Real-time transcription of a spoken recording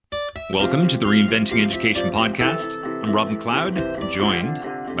Welcome to the Reinventing Education podcast. I'm Rob McLeod, joined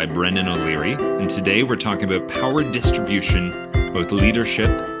by Brendan O'Leary, and today we're talking about power distribution, both leadership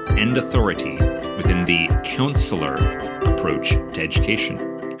and authority within the counselor approach to education.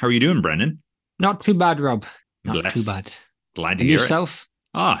 How are you doing, Brendan? Not too bad, Rob. Not Bless. too bad. Glad to And hear yourself?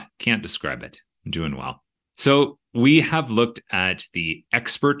 it. Can't describe it. I'm doing well. So we have looked at the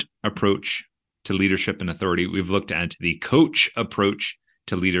expert approach to leadership and authority. We've looked at the coach approach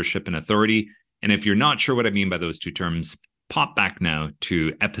to leadership and authority. And if you're not sure what I mean by those two terms, pop back now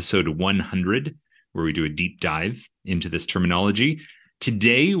to episode 100, where we do a deep dive into this terminology.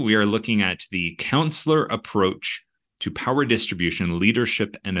 Today, we are looking at the counselor approach to power distribution,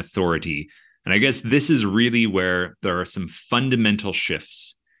 leadership, and authority. And I guess this is really where there are some fundamental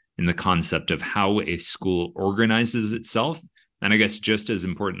shifts in the concept of how a school organizes itself. And I guess just as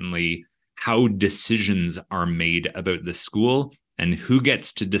importantly, how decisions are made about the school and who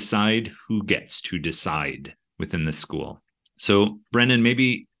gets to decide within the school. So, Brendan,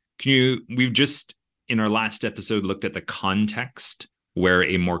 maybe we've just in our last episode looked at the context where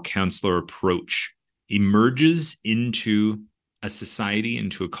a more counselor approach emerges into a society,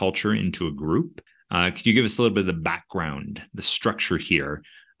 into a culture, into a group. Could you give us a little bit of the background, the structure here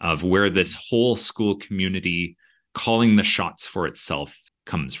of where this whole school community calling the shots for itself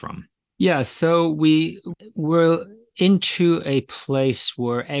comes from? Yeah, so we're into a place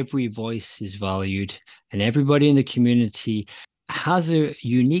where every voice is valued and everybody in the community has a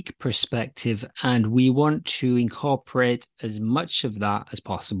unique perspective, and we want to incorporate as much of that as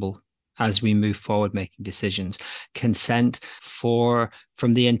possible as we move forward making decisions. Consent from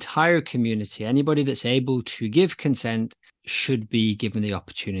the entire community. Anybody that's able to give consent should be given the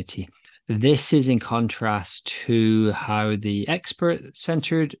opportunity. This is in contrast to how the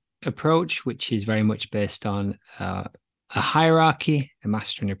expert-centered approach, which is very much based on a hierarchy, a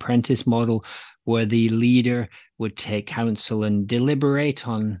master and apprentice model, where the leader would take counsel and deliberate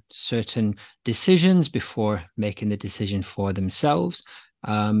on certain decisions before making the decision for themselves.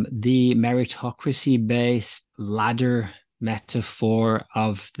 The meritocracy-based ladder metaphor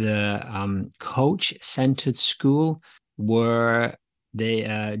of the coach-centered school, where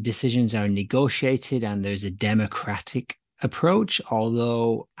the decisions are negotiated and there's a democratic approach,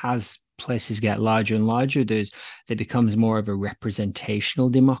 although as places get larger and larger, there becomes more of a representational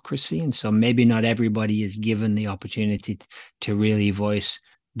democracy. And so maybe not everybody is given the opportunity to really voice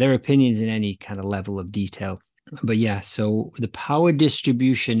their opinions in any kind of level of detail. But yeah, so the power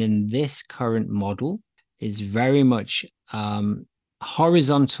distribution in this current model is very much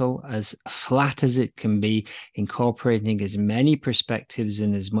horizontal, as flat as it can be, incorporating as many perspectives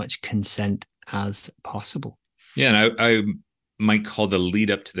and as much consent as possible. Yeah, and I might call the lead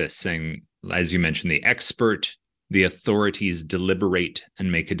up to this saying, as you mentioned, the expert, the authorities deliberate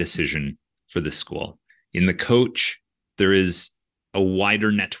and make a decision for the school. In the coach, there is a wider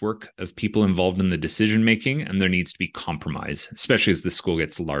network of people involved in the decision making, and there needs to be compromise, especially as the school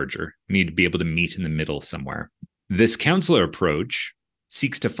gets larger. We need to be able to meet in the middle somewhere. This counselor approach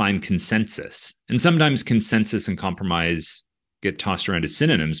seeks to find consensus, and sometimes consensus and compromise get tossed around as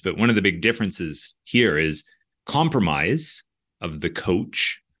synonyms, but one of the big differences here is compromise of the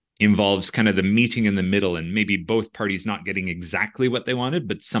coach involves kind of the meeting in the middle and maybe both parties not getting exactly what they wanted,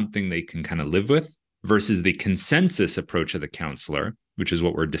 but something they can kind of live with, versus the consensus approach of the counselor, which is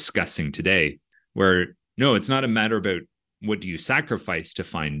what we're discussing today, where no, it's not a matter about what do you sacrifice to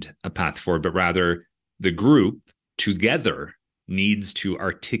find a path forward, but rather the group together needs to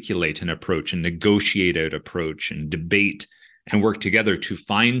articulate an approach and negotiate out approach and debate and work together to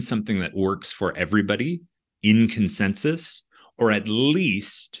find something that works for everybody in consensus, or at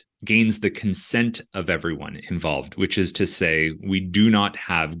least gains the consent of everyone involved, which is to say, we do not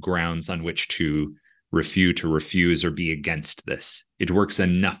have grounds on which to refuse, or be against this. It works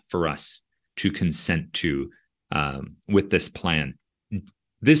enough for us to consent to with this plan.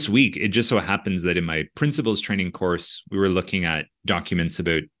 This week, it just so happens that in my principles training course, we were looking at documents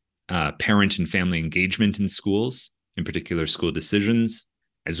about parent and family engagement in schools, in particular school decisions,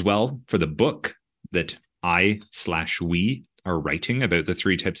 as well for the book that we are writing about the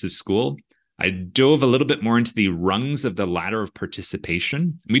 3 types of school. I dove a little bit more into the rungs of the ladder of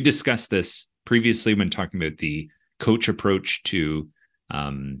participation. We discussed this previously when talking about the coach approach to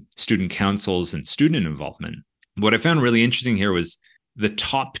student councils and student involvement. What I found really interesting here was the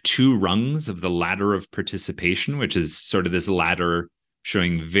top 2 rungs of the ladder of participation, which is sort of this ladder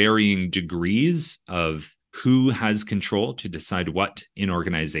showing varying degrees of who has control to decide what in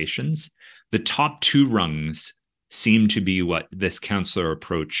organizations. The top 2 rungs seem to be what this counselor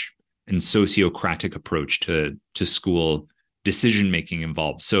approach and sociocratic approach to school decision-making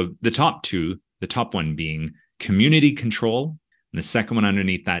involved. So the top one being community control, and the second one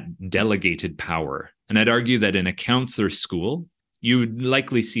underneath that, delegated power. And I'd argue that in a counselor school, you would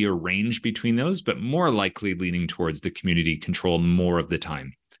likely see a range between those, but more likely leaning towards the community control more of the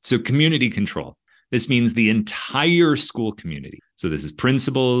time. So community control, this means the entire school community. So this is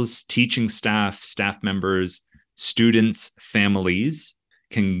principals, teaching staff, staff members, students, families,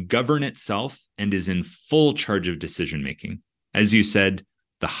 can govern itself and is in full charge of decision-making. As you said,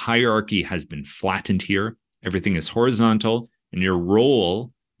 the hierarchy has been flattened here. Everything is horizontal, and your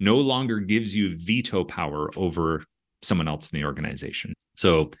role no longer gives you veto power over someone else in the organization.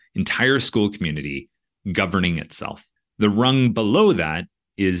 So entire school community governing itself. The rung below that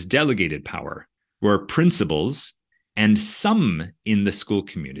is delegated power, where principals and some in the school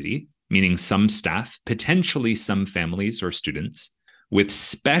community, meaning some staff, potentially some families or students, with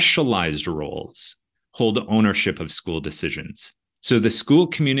specialized roles, hold ownership of school decisions. So the school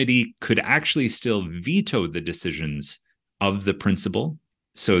community could actually still veto the decisions of the principal.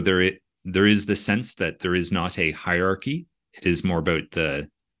 So there is the sense that there is not a hierarchy. It is more about the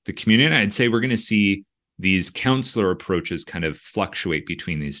community. I'd say we're going to see these counselor approaches kind of fluctuate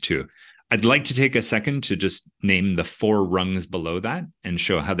between these two. I'd like to take a second to just name the 4 rungs below that and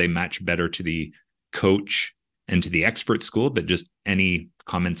show how they match better to the coach and to the expert school, but just any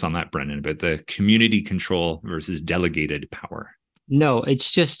comments on that, Brendan, about the community control versus delegated power? No,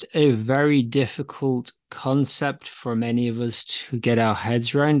 it's just a very difficult concept for many of us to get our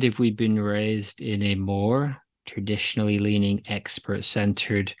heads around if we've been raised in a more traditionally leaning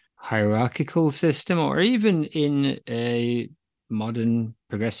expert-centered hierarchical system, or even in a modern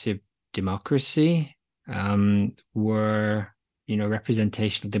progressive democracy, where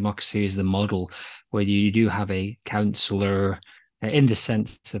representational democracy is the model, where you do have a counselor in the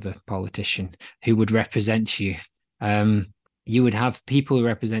sense of a politician who would represent you. You would have people who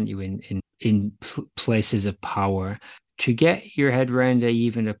represent you in places of power. To get your head around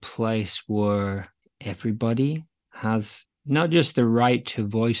even a place where everybody has not just the right to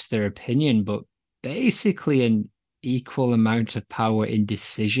voice their opinion, but basically an equal amount of power in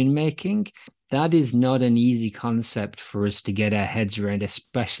decision making, that is not an easy concept for us to get our heads around,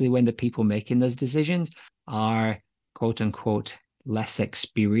 especially when the people making those decisions are, quote unquote, less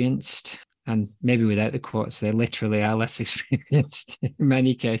experienced. And maybe without the quotes, they literally are less experienced in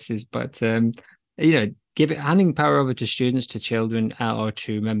many cases. But, handing power over to students, to children, or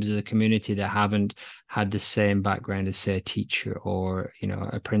to members of the community that haven't had the same background as, say, a teacher or,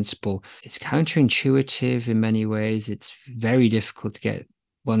 a principal, it's counterintuitive in many ways. It's very difficult to get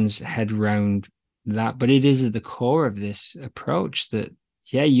one's head around that. But it is at the core of this approach that,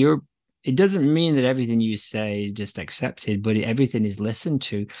 it doesn't mean that everything you say is just accepted, but everything is listened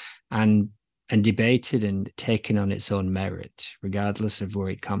to and debated and taken on its own merit, regardless of where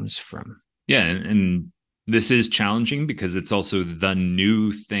it comes from. Yeah, and this is challenging because it's also the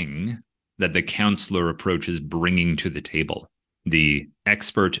new thing that the counselor approach is bringing to the table. The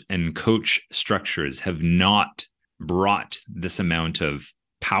expert and coach structures have not brought this amount of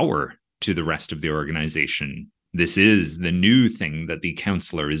power to the rest of the organization. This is the new thing that the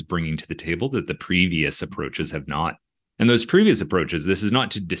counselor is bringing to the table that the previous approaches have not. And those previous approaches, this is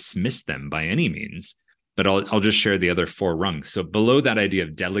not to dismiss them by any means, but I'll just share the other 4 rungs. So below that idea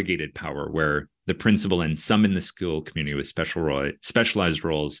of delegated power, where the principal and some in the school community with specialized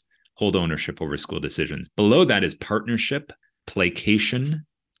roles hold ownership over school decisions. Below that is partnership, placation,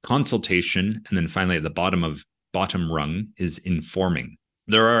 consultation, and then finally at the bottom rung is informing.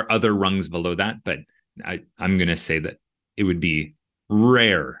 There are other rungs below that, but I'm going to say that it would be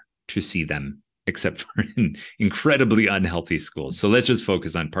rare to see them except for in incredibly unhealthy schools. So let's just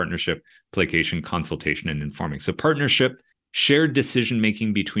focus on partnership, placation, consultation, and informing. So partnership, shared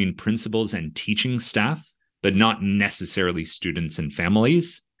decision-making between principals and teaching staff, but not necessarily students and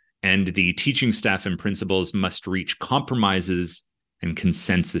families. And the teaching staff and principals must reach compromises and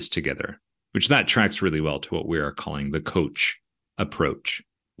consensus together, which that tracks really well to what we are calling the coach approach.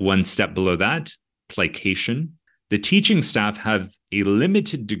 One step below that, placation. The teaching staff have a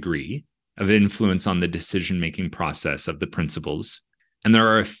limited degree of influence on the decision-making process of the principals. And there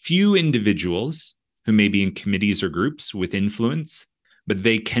are a few individuals who may be in committees or groups with influence, but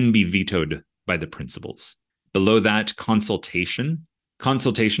they can be vetoed by the principals. Below that, consultation.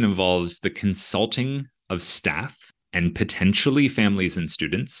 Consultation involves the consulting of staff and potentially families and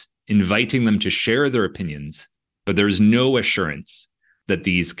students, inviting them to share their opinions, but there is no assurance that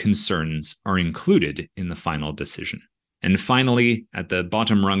these concerns are included in the final decision. And finally, at the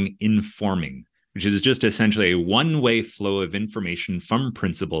bottom rung, informing, which is just essentially a one-way flow of information from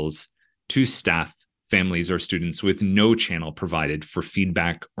principals to staff, families or students with no channel provided for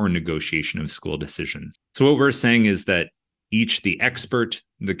feedback or negotiation of school decisions. So what we're saying is that each, the expert,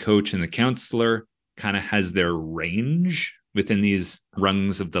 the coach, and the counselor, kind of has their range within these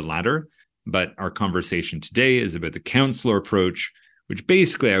rungs of the ladder. But our conversation today is about the counselor approach, which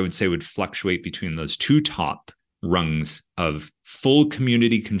basically I would say would fluctuate between those two top rungs of full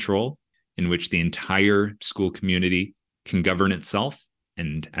community control, in which the entire school community can govern itself.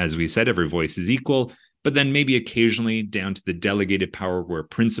 And as we said, every voice is equal, but then maybe occasionally down to the delegated power where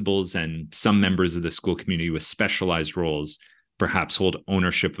principals and some members of the school community with specialized roles perhaps hold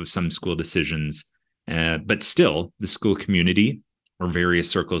ownership of some school decisions. But still, the school community or various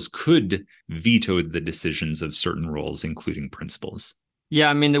circles could veto the decisions of certain roles, including principals. Yeah,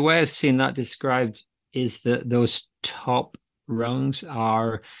 I mean, the way I've seen that described is that those top rungs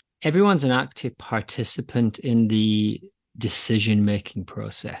are everyone's an active participant in the decision-making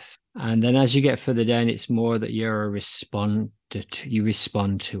process. And then as you get further down, it's more that you're a respond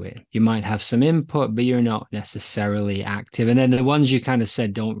to it. You might have some input, but you're not necessarily active. And then the ones you kind of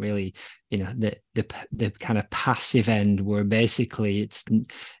said don't really, the kind of passive end where basically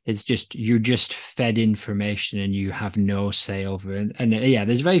it's just you're just fed information and you have no say over it. And yeah,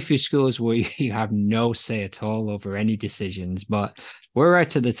 there's very few schools where you have no say at all over any decisions, but we're right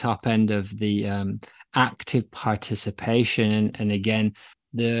to the top end of the active participation. And again,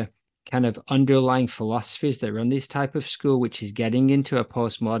 the kind of underlying philosophies that run this type of school, which is getting into a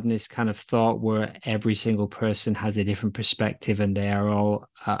postmodernist kind of thought where every single person has a different perspective and they are all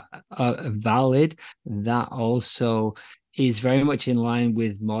valid. That also is very much in line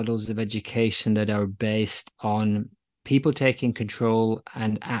with models of education that are based on people taking control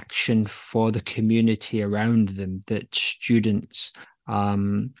and action for the community around them, that students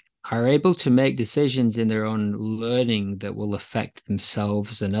are able to make decisions in their own learning that will affect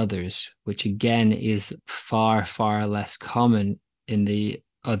themselves and others, which again is far, far less common in the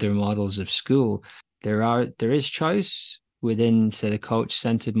other models of school. There is choice within, say, the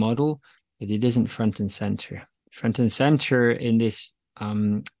coach-centered model, but it isn't front and center. Front and center in this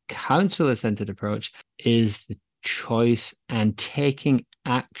counselor-centered approach is the choice and taking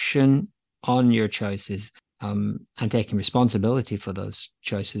action on your choices. And taking responsibility for those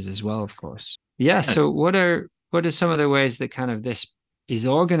choices as well, of course. Yeah. So what are some of the ways that kind of this is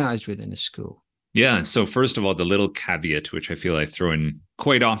organized within a school? Yeah. So first of all, the little caveat, which I feel I throw in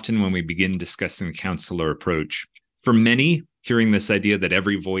quite often when we begin discussing the counselor approach. For many, hearing this idea that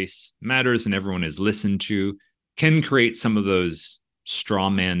every voice matters and everyone is listened to can create some of those straw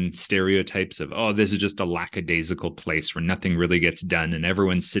man stereotypes of, oh, this is just a lackadaisical place where nothing really gets done and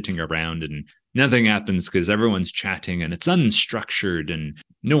everyone's sitting around and nothing happens because everyone's chatting and it's unstructured and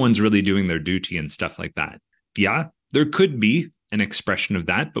no one's really doing their duty and stuff like that. Yeah, there could be an expression of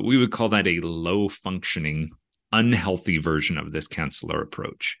that, but we would call that a low functioning, unhealthy version of this counselor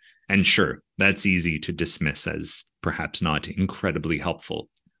approach. And sure, that's easy to dismiss as perhaps not incredibly helpful.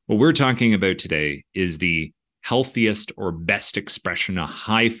 What we're talking about today is the healthiest or best expression, a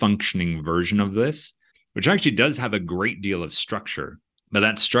high functioning version of this, which actually does have a great deal of structure. But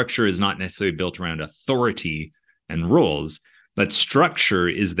that structure is not necessarily built around authority and rules. That structure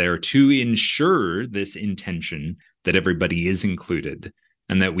is there to ensure this intention that everybody is included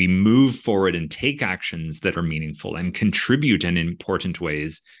and that we move forward and take actions that are meaningful and contribute in important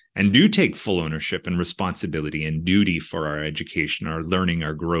ways and do take full ownership and responsibility and duty for our education, our learning,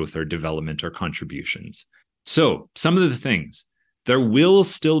 our growth, our development, our contributions. So some of the things, there will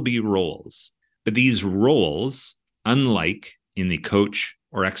still be roles, but these roles, unlike in the coach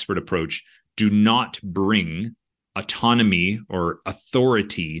or expert approach, do not bring autonomy or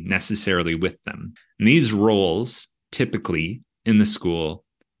authority necessarily with them. And these roles typically in the school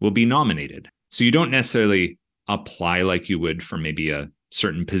will be nominated. So you don't necessarily apply like you would for maybe a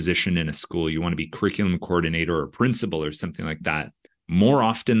certain position in a school. You want to be curriculum coordinator or principal or something like that. More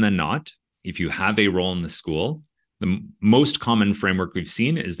often than not, if you have a role in the school, the most common framework we've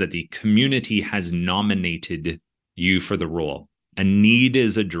seen is that the community has nominated you for the role. A need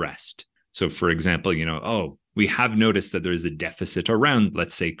is addressed. So for example, we have noticed that there's a deficit around,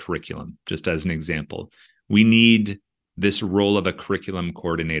 let's say, curriculum, just as an example. We need this role of a curriculum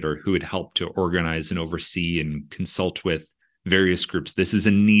coordinator who would help to organize and oversee and consult with various groups. This is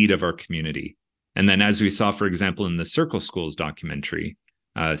a need of our community. And then as we saw, for example, in the Circle Schools documentary,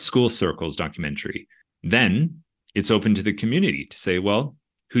 School Circles documentary, then it's open to the community to say, well,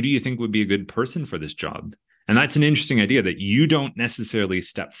 who do you think would be a good person for this job? And that's an interesting idea, that you don't necessarily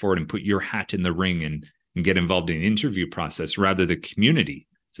step forward and put your hat in the ring and get involved in the interview process. Rather, the community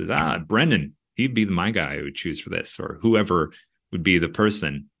says, Brendan, he'd be my guy I would choose for this, or whoever would be the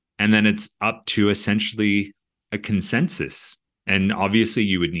person. And then it's up to essentially a consensus. And obviously,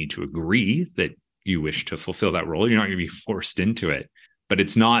 you would need to agree that you wish to fulfill that role. You're not going to be forced into it. But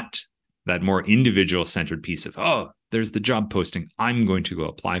it's not that more individual centered piece of, oh, there's the job posting, I'm going to go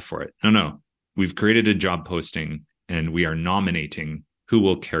apply for it. No. We've created a job posting and we are nominating who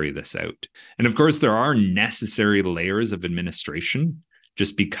will carry this out. And of course, there are necessary layers of administration.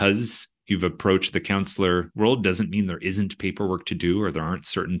 Just because you've approached the counselor world doesn't mean there isn't paperwork to do or there aren't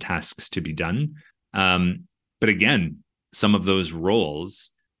certain tasks to be done. But again, some of those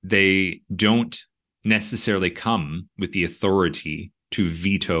roles, they don't necessarily come with the authority to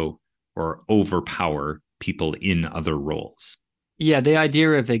veto or overpower people in other roles. Yeah, the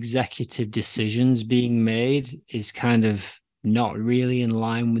idea of executive decisions being made is kind of not really in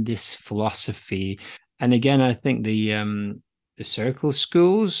line with this philosophy. And again, I think the circle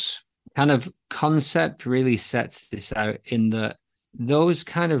schools kind of concept really sets this out in that those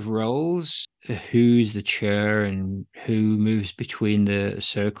kind of roles, who's the chair and who moves between the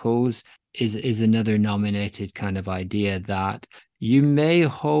circles, is another nominated kind of idea that you may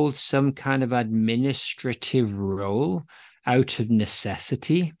hold some kind of administrative role out of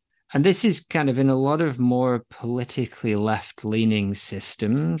necessity. And this is kind of in a lot of more politically left-leaning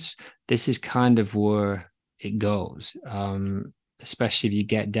systems, this is kind of where it goes, especially if you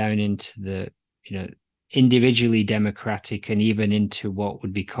get down into the, individually democratic and even into what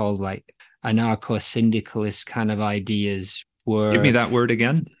would be called like anarcho-syndicalist kind of ideas. Give me that word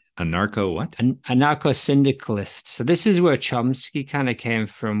again. Anarcho what? Anarcho-syndicalist. So this is where Chomsky kind of came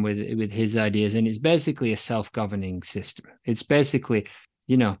from with his ideas, and it's basically a self-governing system. It's basically,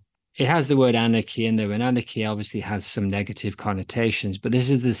 it has the word anarchy in there, and anarchy obviously has some negative connotations, but this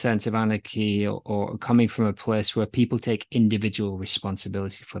is the sense of anarchy or coming from a place where people take individual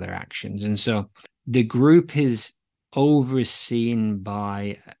responsibility for their actions. And so the group is overseen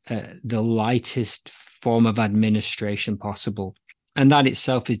by the lightest form of administration possible. And that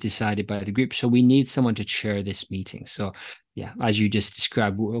itself is decided by the group. So we need someone to chair this meeting. So yeah, as you just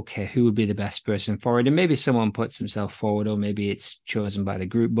described, okay, who would be the best person for it? And maybe someone puts himself forward, or maybe it's chosen by the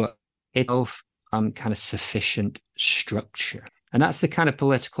group, but it's kind of sufficient structure. And that's the kind of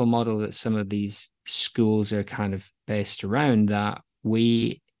political model that some of these schools are kind of based around, that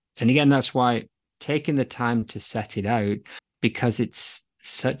and again, that's why taking the time to set it out, because it's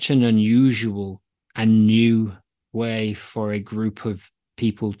such an unusual and new way for a group of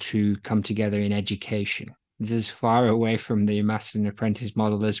people to come together in education. This is far away from the master and apprentice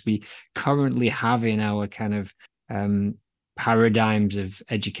model as we currently have in our kind of paradigms of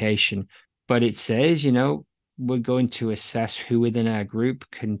education. But it says, we're going to assess who within our group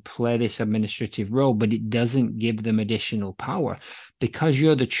can play this administrative role, but it doesn't give them additional power. Because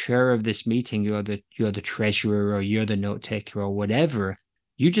you're the chair of this meeting, you're the treasurer, or you're the note taker, or whatever.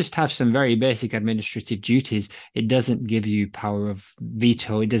 You just have some very basic administrative duties. It doesn't give you power of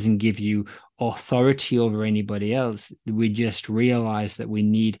veto. It doesn't give you authority over anybody else. We just realize that we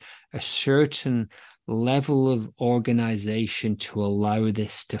need a certain level of organization to allow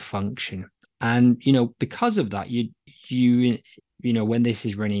this to function. And, because of that, when this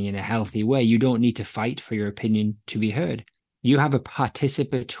is running in a healthy way, you don't need to fight for your opinion to be heard. You have a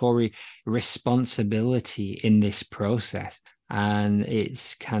participatory responsibility in this process. And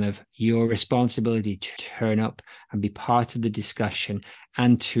it's kind of your responsibility to turn up and be part of the discussion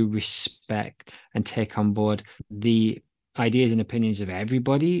and to respect and take on board the ideas and opinions of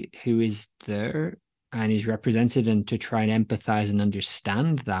everybody who is there and is represented, and to try and empathize and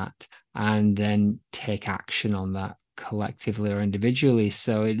understand that, and then take action on that collectively or individually.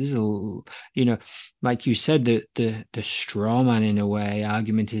 So it is like you said, the straw man in a way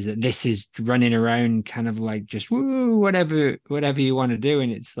argument is that this is running around kind of like just whatever you want to do.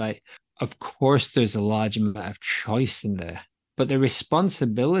 And it's like, of course there's a large amount of choice in there, but the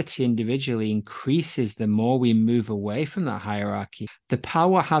responsibility individually increases the more we move away from that hierarchy. The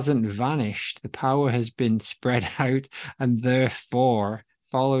power hasn't vanished, the power has been spread out, and therefore,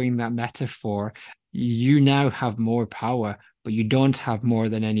 following that metaphor, you now have more power, but you don't have more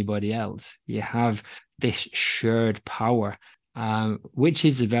than anybody else. You have this shared power, which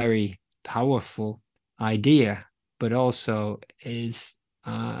is a very powerful idea, but also is,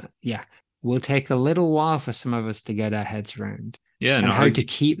 will take a little while for some of us to get our heads around. Yeah, and how to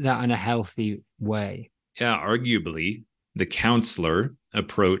keep that in a healthy way. Yeah, arguably, the counselor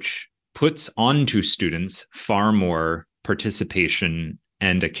approach puts onto students far more participation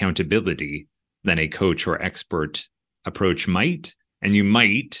and accountability than a coach or expert approach might. And you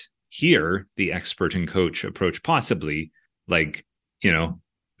might hear the expert and coach approach possibly like,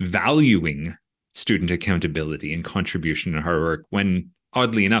 valuing student accountability and contribution and hard work, when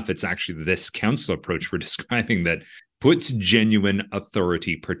oddly enough, it's actually this council approach we're describing that puts genuine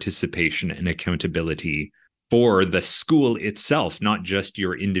authority, participation, and accountability for the school itself, not just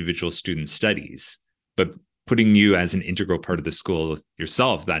your individual student studies, but putting you as an integral part of the school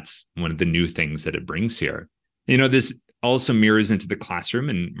yourself. That's one of the new things that it brings here. This also mirrors into the classroom,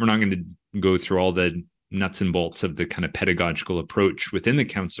 and we're not going to go through all the nuts and bolts of the kind of pedagogical approach within the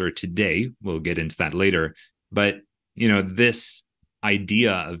counselor today. We'll get into that later. But, this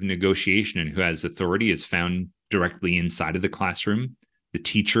idea of negotiation and who has authority is found directly inside of the classroom. The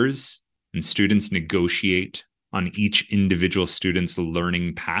teachers and students negotiate on each individual student's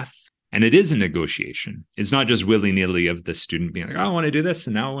learning path. And it is a negotiation. It's not just willy-nilly of the student being like, oh, I want to do this,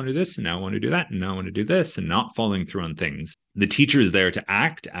 and now I want to do this, and now I want to do that, and now I want to do this, and not following through on things. The teacher is there to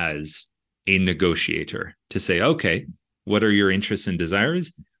act as a negotiator, to say, okay, what are your interests and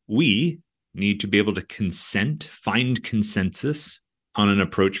desires? We need to be able to find consensus on an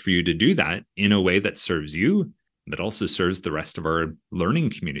approach for you to do that in a way that serves you, but also serves the rest of our learning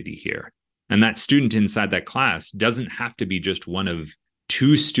community here. And that student inside that class doesn't have to be just one of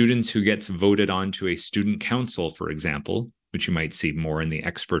two students who gets voted on to a student council, for example, which you might see more in the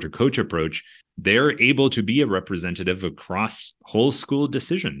expert or coach approach. They're able to be a representative across whole school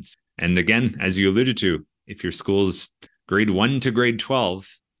decisions. And again, as you alluded to, if your school's grade 1 to grade 12,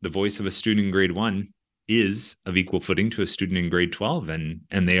 the voice of a student in grade 1 is of equal footing to a student in grade 12, and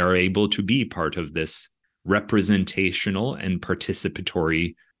they are able to be part of this representational and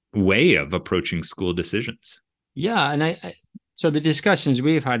participatory way of approaching school decisions. Yeah, and so the discussions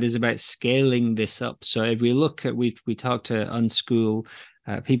we've had is about scaling this up. So if we look at, we talked to unschool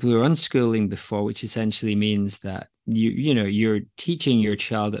people who are unschooling before, which essentially means that you're teaching your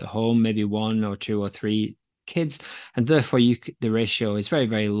child at home, maybe 1 or 2 or 3 kids, and therefore the ratio is very,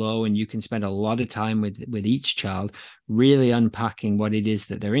 very low, and you can spend a lot of time with each child really unpacking what it is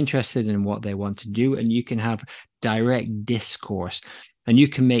that they're interested in and what they want to do, and you can have direct discourse, and you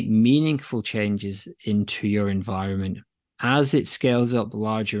can make meaningful changes into your environment. As it scales up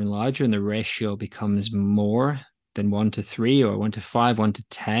larger and larger, and the ratio becomes more than 1 to 3 or 1 to 5, 1 to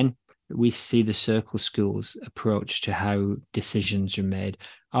 10, we see the circle schools approach to how decisions are made.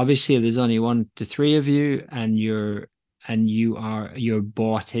 Obviously, if there's only 1 to 3 of you, and you're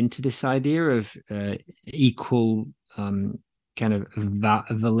bought into this idea of equal kind of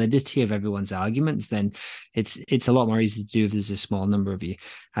validity of everyone's arguments, then it's a lot more easy to do if there's a small number of you.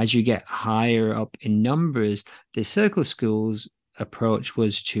 As you get higher up in numbers, the circle schools approach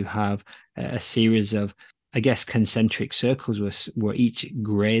was to have a series of, I guess, concentric circles where each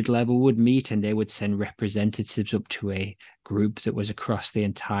grade level would meet, and they would send representatives up to a group that was across the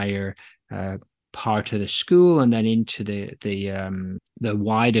entire part of the school, and then into the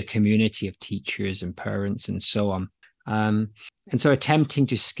wider community of teachers and parents and so on. And so attempting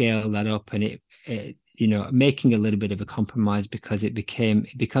to scale that up, and it making a little bit of a compromise, because it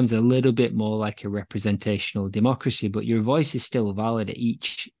becomes a little bit more like a representational democracy, but your voice is still valid at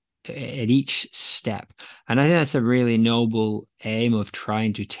each step. And I think that's a really noble aim of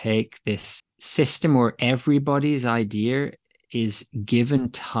trying to take this system where everybody's idea is given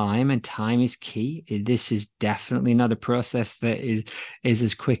time, and time is key. This is definitely not a process that is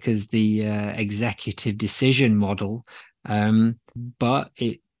as quick as the executive decision model, but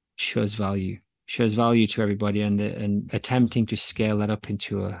it shows value to everybody, and attempting to scale that up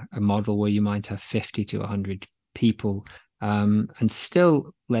into a model where you might have 50 to 100 people, and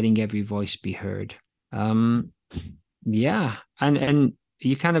still letting every voice be heard. Yeah, and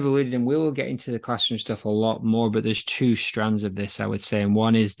you kind of alluded, and we will get into the classroom stuff a lot more, but there's 2 strands of this, I would say. And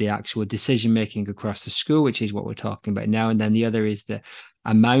one is the actual decision-making across the school, which is what we're talking about now. And then the other is the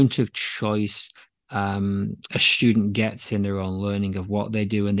amount of choice a student gets in their own learning of what they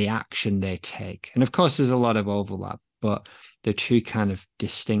do and the action they take. And of course, there's a lot of overlap, but they're 2 kind of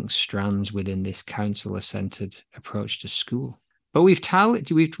distinct strands within this counselor-centered approach to school. But we've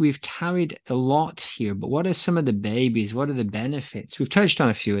tarried a lot here. But what are some of the babies? What are the benefits? We've touched on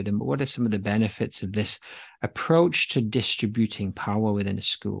a few of them, but what are some of the benefits of this approach to distributing power within a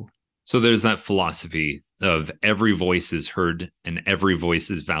school? So there's that philosophy of every voice is heard and every voice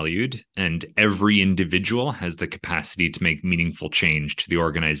is valued, and every individual has the capacity to make meaningful change to the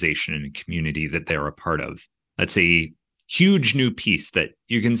organization and community that they're a part of. That's a huge new piece that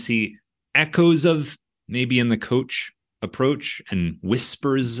you can see echoes of maybe in the coach approach and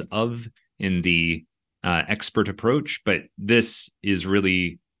whispers of in the expert approach, but this is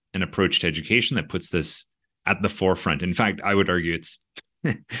really an approach to education that puts this at the forefront. In fact, I would argue it's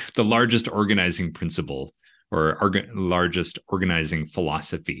the largest organizing principle or largest organizing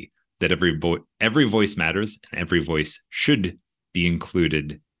philosophy, that every voice matters and every voice should be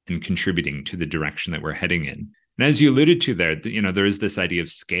included and contributing to the direction that we're heading in. And as you alluded to there, there is this idea of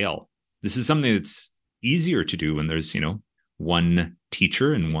scale. This is something that's easier to do when there's, one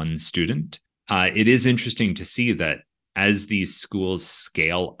teacher and one student. It is interesting to see that as these schools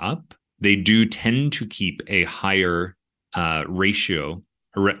scale up, they do tend to keep a higher ratio.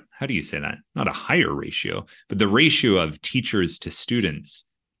 Or how do you say that? Not a higher ratio, but the ratio of teachers to students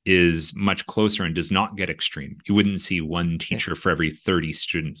is much closer and does not get extreme. You wouldn't see one teacher for every 30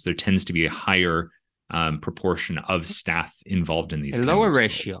 students. There tends to be a higher proportion of staff involved in these. A lower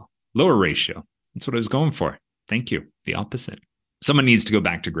ratio. Lower ratio. That's what I was going for. Thank you. The opposite. Someone needs to go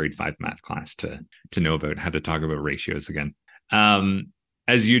back to grade 5 math class to know about how to talk about ratios again.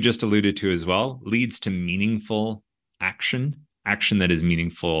 As you just alluded to as well, leads to meaningful action that is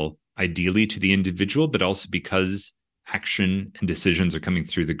meaningful ideally to the individual, but also because action and decisions are coming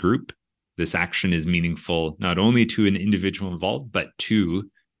through the group. This action is meaningful not only to an individual involved, but to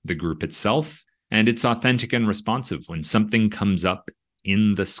the group itself. And it's authentic and responsive. When something comes up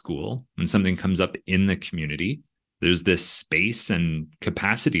in the school, when something comes up in the community, there's this space and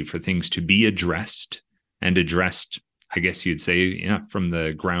capacity for things to be addressed, I guess you'd say, from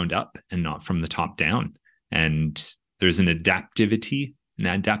the ground up and not from the top down. And there's an adaptability,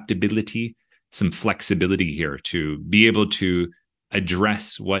 some flexibility here to be able to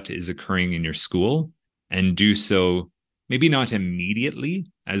address what is occurring in your school and do so maybe not immediately,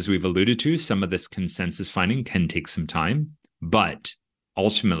 as we've alluded to. Some of this consensus finding can take some time, but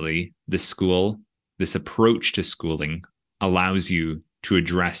ultimately this approach to schooling allows you to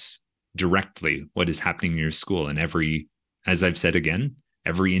address directly what is happening in your school. And as I've said again,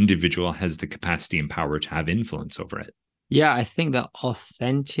 every individual has the capacity and power to have influence over it. Yeah, I think that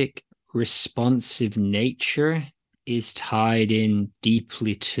authentic, responsive nature is tied in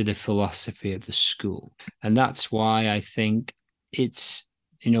deeply to the philosophy of the school. And that's why I think it's,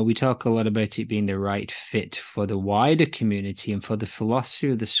 we talk a lot about it being the right fit for the wider community and for the philosophy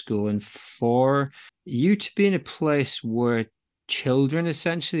of the school, and for you to be in a place where children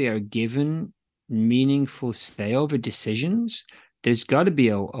essentially are given meaningful say over decisions. There's got to be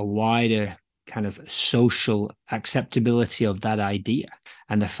a wider kind of social acceptability of that idea,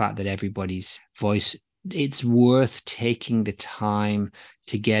 and the fact that everybody's voice, it's worth taking the time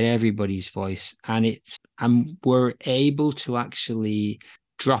to get everybody's voice, and we're able to actually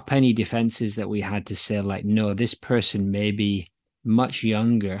drop any defenses that we had to say, like, no, this person may be much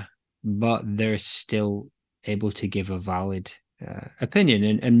younger, but they're still able to give a valid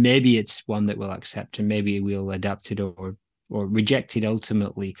opinion, and maybe it's one that we'll accept, and maybe we'll adapt it or reject it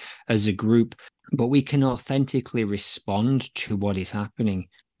ultimately as a group, but we can authentically respond to what is happening.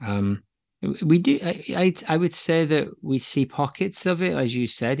 We do. I would say that we see pockets of it, as you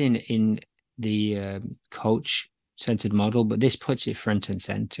said, in the coach-centered model, but this puts it front and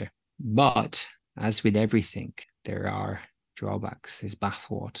center. But as with everything, there are drawbacks. There's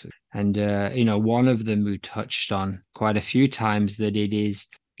bathwater, and one of them we touched on quite a few times, that it is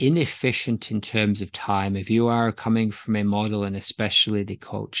inefficient in terms of time. If you are coming from a model, and especially the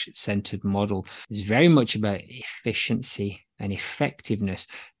coach-centered model, it's very much about efficiency and effectiveness.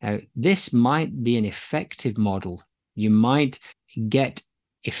 Now, this might be an effective model. You might get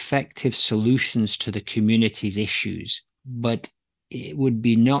effective solutions to the community's issues, but it would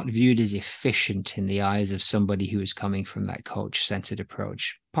be not viewed as efficient in the eyes of somebody who is coming from that coach-centered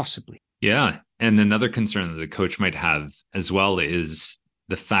approach, possibly. Yeah. And another concern that the coach might have as well is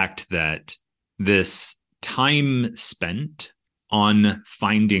the fact that this time spent on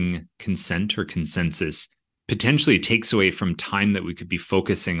finding consent or consensus potentially takes away from time that we could be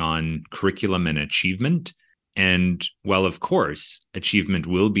focusing on curriculum and achievement. And while, of course, achievement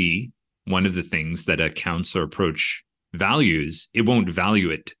will be one of the things that a counselor approach values, it won't value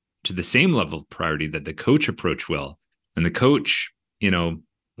it to the same level of priority that the coach approach will. And the coach,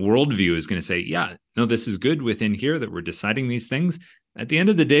 worldview is going to say, yeah, no, this is good within here that we're deciding these things. At the end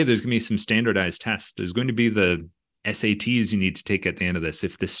of the day, there's going to be some standardized tests. There's going to be the SATs you need to take at the end of this.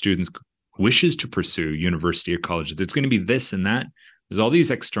 If the student wishes to pursue university or college, there's going to be this and that. There's all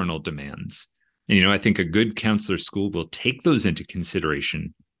these external demands. And, I think a good counselor school will take those into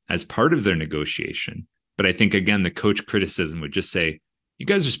consideration as part of their negotiation. But I think, again, the coach criticism would just say, you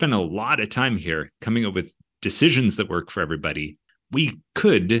guys are spending a lot of time here coming up with decisions that work for everybody. We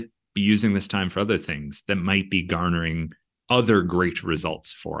could be using this time for other things that might be garnering other great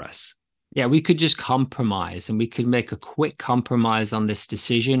results for us. Yeah, we could just compromise, and we could make a quick compromise on this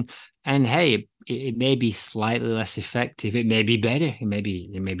decision. And hey, it may be slightly less effective. It may be better. It may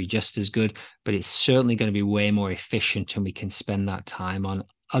be just as good, but it's certainly going to be way more efficient, and we can spend that time on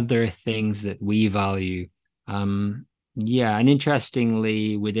other things that we value. Yeah, and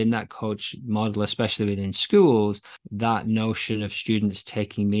interestingly, within that coach model, especially within schools, that notion of students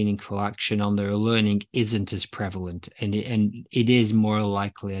taking meaningful action on their learning isn't as prevalent. And it is more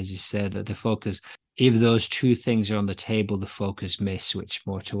likely, as you said, that the focus, if those two things are on the table, the focus may switch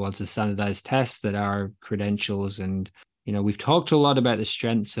more towards the standardized tests that are credentials. And, we've talked a lot about the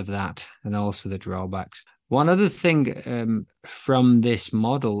strengths of that and also the drawbacks. One other thing from this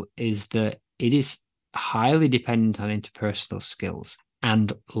model is that it is highly dependent on interpersonal skills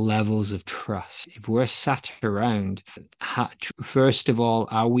and levels of trust. If we're sat around, first of all,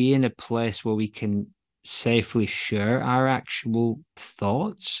 are we in a place where we can safely share our actual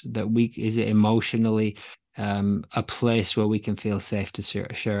thoughts? Is it emotionally a place where we can feel safe to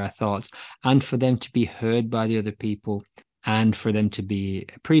share our thoughts, and for them to be heard by the other people, and for them to be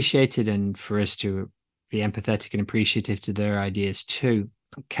appreciated, and for us to be empathetic and appreciative to their ideas too,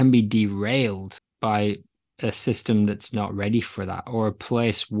 can be derailed by a system that's not ready for that, or a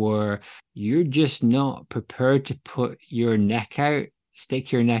place where you're just not prepared to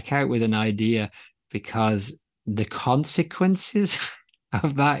stick your neck out with an idea, because the consequences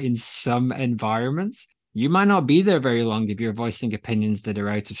of that in some environments, you might not be there very long if you're voicing opinions that are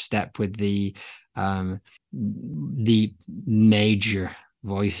out of step with the major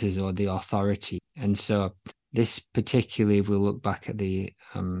voices or the authority. And so this particularly, if we look back at the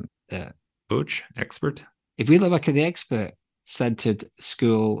coach, expert. If we look back at the expert-centered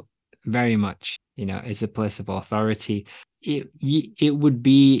school, very much, is a place of authority. It would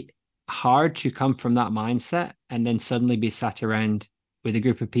be hard to come from that mindset and then suddenly be sat around with a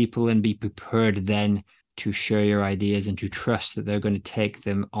group of people and be prepared then to share your ideas and to trust that they're going to take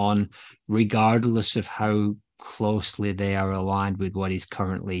them on, regardless of how closely they are aligned with what is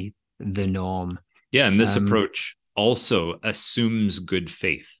currently the norm. Yeah, and this approach also assumes good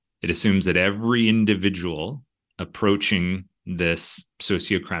faith. It assumes that every individual approaching this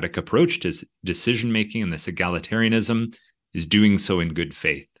sociocratic approach to decision-making and this egalitarianism is doing so in good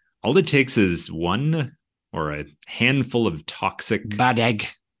faith. All it takes is one or a handful of toxic bad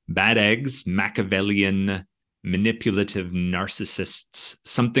eggs, Machiavellian, manipulative narcissists,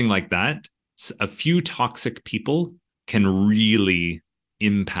 something like that. A few toxic people can really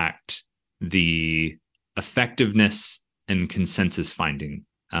impact the effectiveness and consensus finding,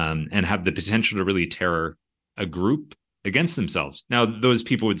 and have the potential to really tear a group against themselves. Now, those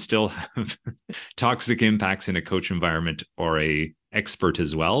people would still have toxic impacts in a coach environment or a expert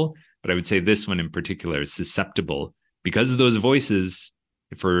as well. But I would say this one in particular is susceptible because of those voices,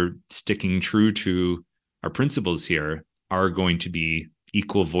 if we're sticking true to our principles here, are going to be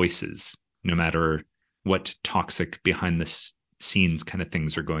equal voices, no matter what toxic behind the scenes kind of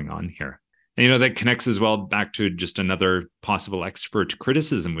things are going on here. And, that connects as well back to just another possible expert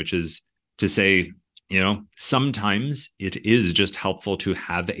criticism, which is to say, sometimes it is just helpful to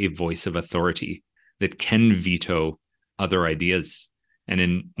have a voice of authority that can veto other ideas.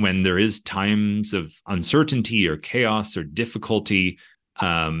 And when there is times of uncertainty or chaos or difficulty,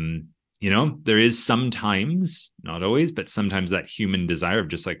 there is sometimes, not always, but sometimes that human desire of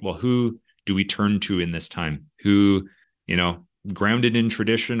just like, well, who do we turn to in this time? Who, grounded in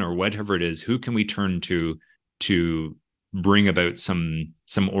tradition or whatever it is, who can we turn to bring about some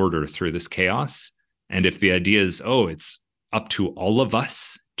order through this chaos? And if the idea is, it's up to all of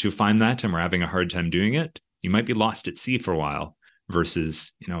us to find that, and we're having a hard time doing it, you might be lost at sea for a while,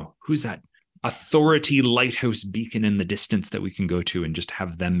 versus, who's that authority lighthouse beacon in the distance that we can go to and just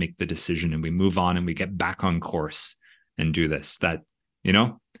have them make the decision, and we move on and we get back on course and do this. That,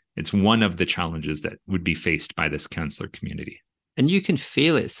 it's one of the challenges that would be faced by this counselor community. And you can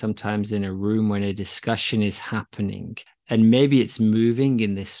feel it sometimes in a room when a discussion is happening, and maybe it's moving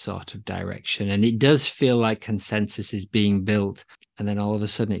in this sort of direction, and it does feel like consensus is being built, and then all of a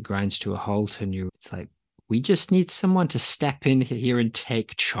sudden it grinds to a halt, and it's like, we just need someone to step in here and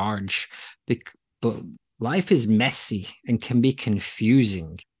take charge. But life is messy and can be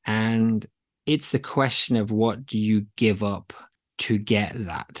confusing, and it's the question of what do you give up to get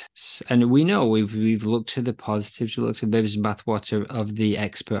that. And we know we've looked to the positives, we looked at the babies in bathwater of the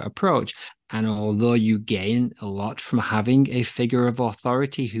expert approach. And although you gain a lot from having a figure of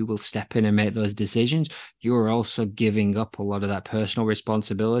authority who will step in and make those decisions, you're also giving up a lot of that personal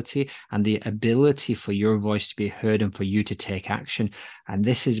responsibility and the ability for your voice to be heard and for you to take action. And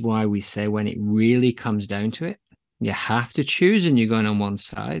this is why we say when it really comes down to it, you have to choose and you're going on one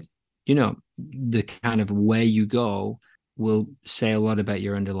side. The kind of way you go will say a lot about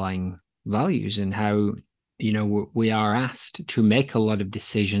your underlying values and how, we are asked to make a lot of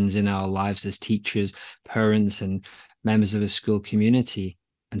decisions in our lives as teachers, parents, and members of a school community.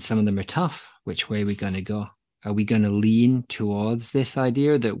 And some of them are tough. Which way are we going to go? Are we going to lean towards this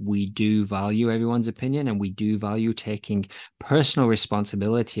idea that we do value everyone's opinion and we do value taking personal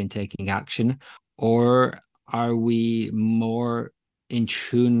responsibility and taking action? Or are we more in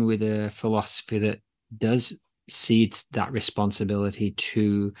tune with a philosophy that does cede that responsibility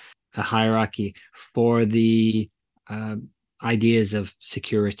to a hierarchy for the ideas of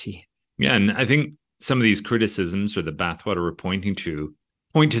security? Yeah, and I think some of these criticisms or the bathwater we're pointing to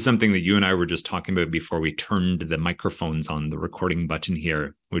point to something that you and I were just talking about before we turned the microphones on the recording button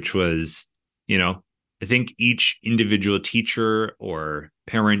here, which was, I think each individual teacher or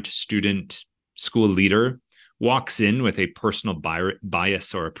parent, student, school leader walks in with a personal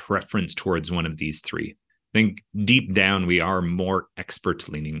bias or a preference towards one of these three. I think deep down, we are more expert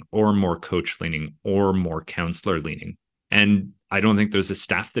leaning or more coach leaning or more counselor leaning. And I don't think there's a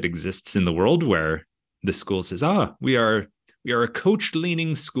staff that exists in the world where the school says, we are a coach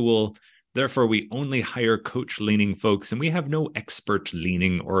leaning school. Therefore, we only hire coach leaning folks and we have no expert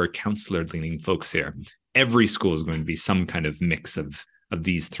leaning or counselor leaning folks here. Every school is going to be some kind of mix of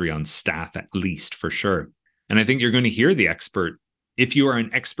these three on staff, at least, for sure. And I think you're going to hear the expert. If you are an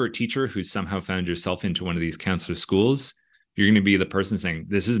expert teacher who somehow found yourself into one of these counselor schools, you're going to be the person saying,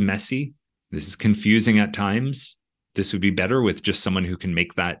 this is messy. This is confusing at times. This would be better with just someone who can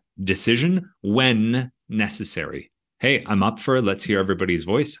make that decision when necessary. Hey, I'm up for it. Let's hear everybody's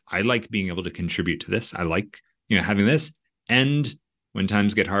voice. I like being able to contribute to this. I like, having this. And when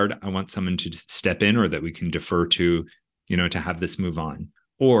times get hard, I want someone to step in or that we can defer to, to have this move on.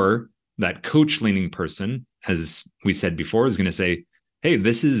 Or that coach leaning person, as we said before, is going to say, hey,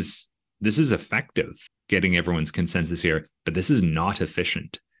 this is effective, getting everyone's consensus here, but this is not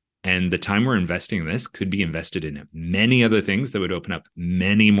efficient. And the time we're investing in this could be invested in many other things that would open up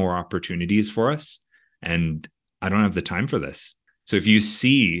many more opportunities for us. And I don't have the time for this. So if you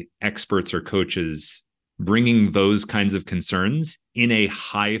see experts or coaches bringing those kinds of concerns in a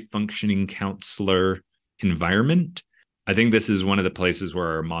high functioning counselor environment, I think this is one of the places where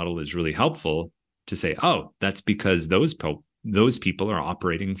our model is really helpful to say, that's because those people are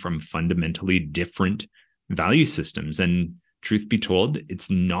operating from fundamentally different value systems. And truth be told, it's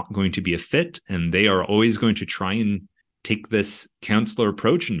not going to be a fit. And they are always going to try and take this counselor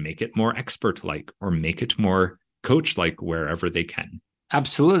approach and make it more expert-like or make it more coach-like wherever they can.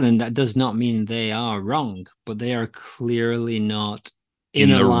 Absolutely. And that does not mean they are wrong, but they are clearly not in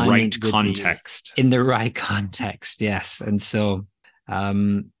the right context. In the right context, yes. And so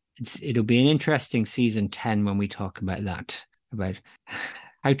it'll be an interesting season 10 when we talk about that, about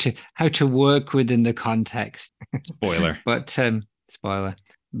how to work within the context. Spoiler. But spoiler.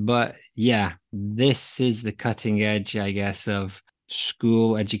 But yeah, this is the cutting edge, I guess, of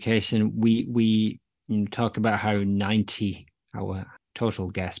school education. We talk about how our total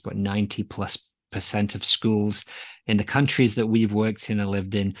guess, but 90+% of schools in the countries that we've worked in and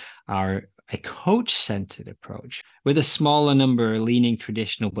lived in are a coach-centered approach, with a smaller number leaning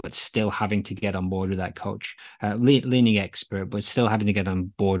traditional, but still having to get on board with that coach, leaning expert, but still having to get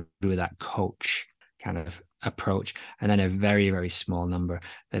on board with that coach kind of approach. And then a very, very small number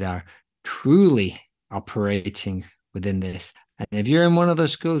that are truly operating within this. And if you're in one of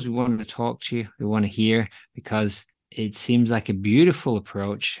those schools, we want to talk to you. We want to hear, because it seems like a beautiful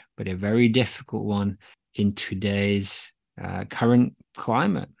approach, but a very difficult one in today's current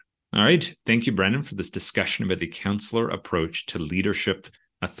climate. All right. Thank you, Brendan, for this discussion about the counselor approach to leadership,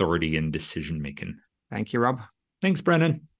 authority, and decision-making. Thank you, Rob. Thanks, Brendan.